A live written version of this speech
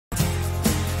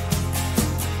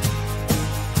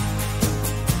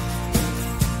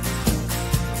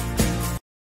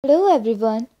Hello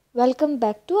everyone, welcome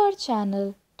back to our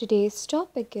channel. Today's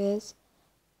topic is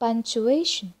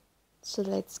punctuation. So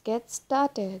let's get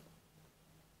started.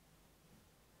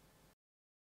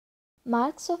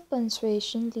 Marks of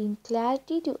punctuation lend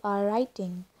clarity to our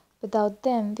writing. Without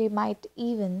them, we might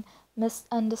even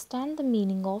misunderstand the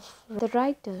meaning of the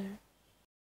writer.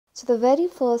 So the very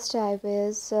first type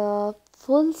is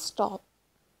full stop.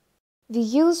 We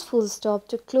use full stop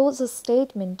to close a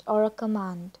statement or a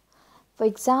command. For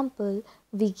example,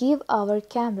 we give our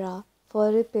camera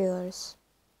for repairs.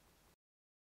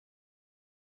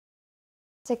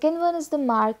 Second one is the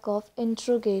mark of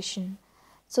interrogation.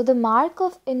 So the mark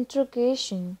of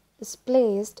interrogation is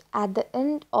placed at the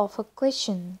end of a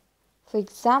question. For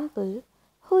example,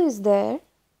 who is there?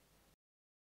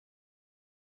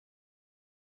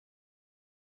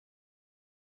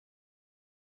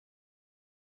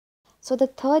 So the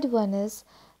third one is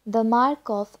the mark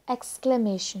of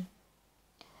exclamation.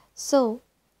 So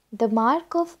the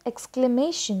mark of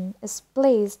exclamation is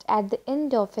placed at the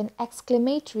end of an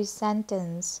exclamatory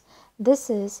sentence.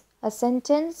 This is a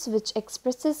sentence which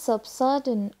expresses a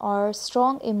sudden or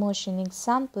strong emotion.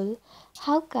 Example,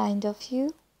 how kind of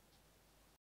you?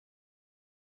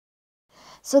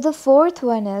 So the fourth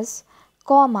one is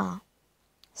comma.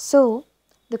 So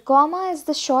the comma is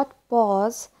the short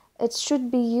pause. It should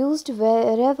be used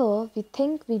wherever we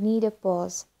think we need a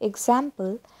pause.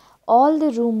 Example, all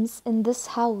the rooms in this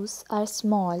house are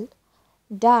small,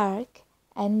 dark,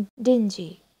 and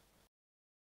dingy.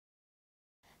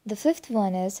 The fifth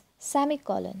one is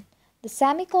semicolon. The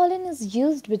semicolon is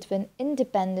used between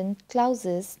independent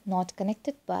clauses not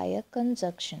connected by a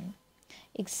conjunction.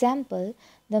 Example,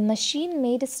 the machine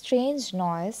made a strange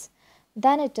noise,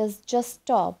 then it is just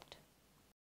stopped.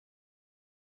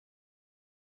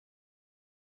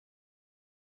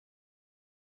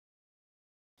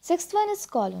 Sixth one is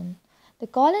colon. The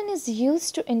colon is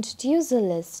used to introduce a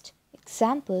list.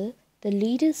 Example, the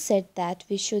leader said that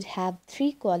we should have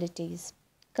three qualities: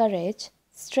 courage,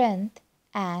 strength,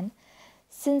 and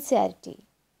sincerity.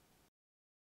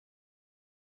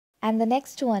 And the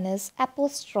next one is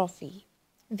apostrophe.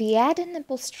 We add an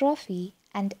apostrophe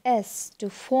and s to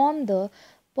form the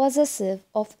possessive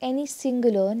of any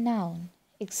singular noun.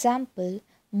 Example,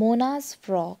 Mona's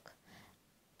frock,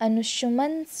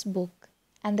 Anushuman's book,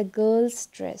 and the girl's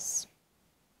dress.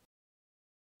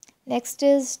 Next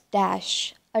is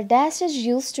dash. A dash is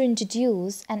used to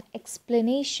introduce an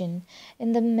explanation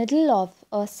in the middle of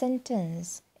a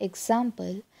sentence.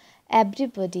 Example,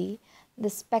 everybody,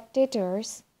 the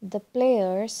spectators, the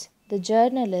players, the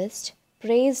journalist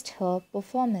praised her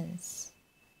performance.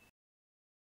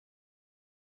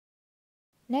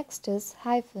 Next is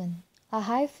hyphen. A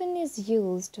hyphen is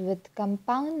used with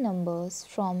compound numbers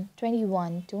from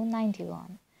 21 to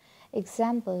 91.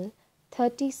 Example,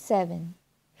 37,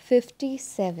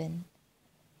 57.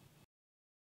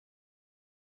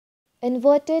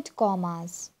 Inverted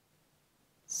commas.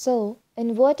 So,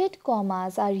 inverted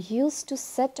commas are used to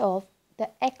set off the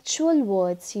actual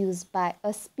words used by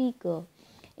a speaker.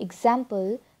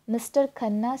 Example, Mr.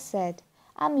 Khanna said,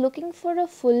 I'm looking for a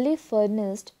fully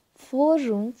furnished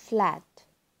 4-room flat.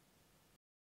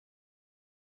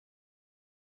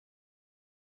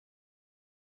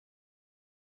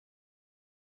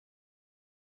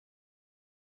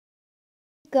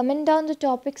 Comment down the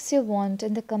topics you want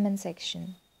in the comment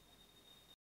section.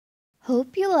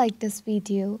 Hope you liked this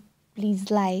video.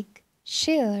 Please like,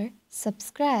 share,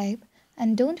 subscribe,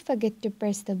 and don't forget to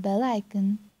press the bell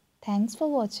icon. Thanks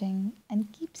for watching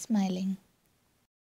and keep smiling.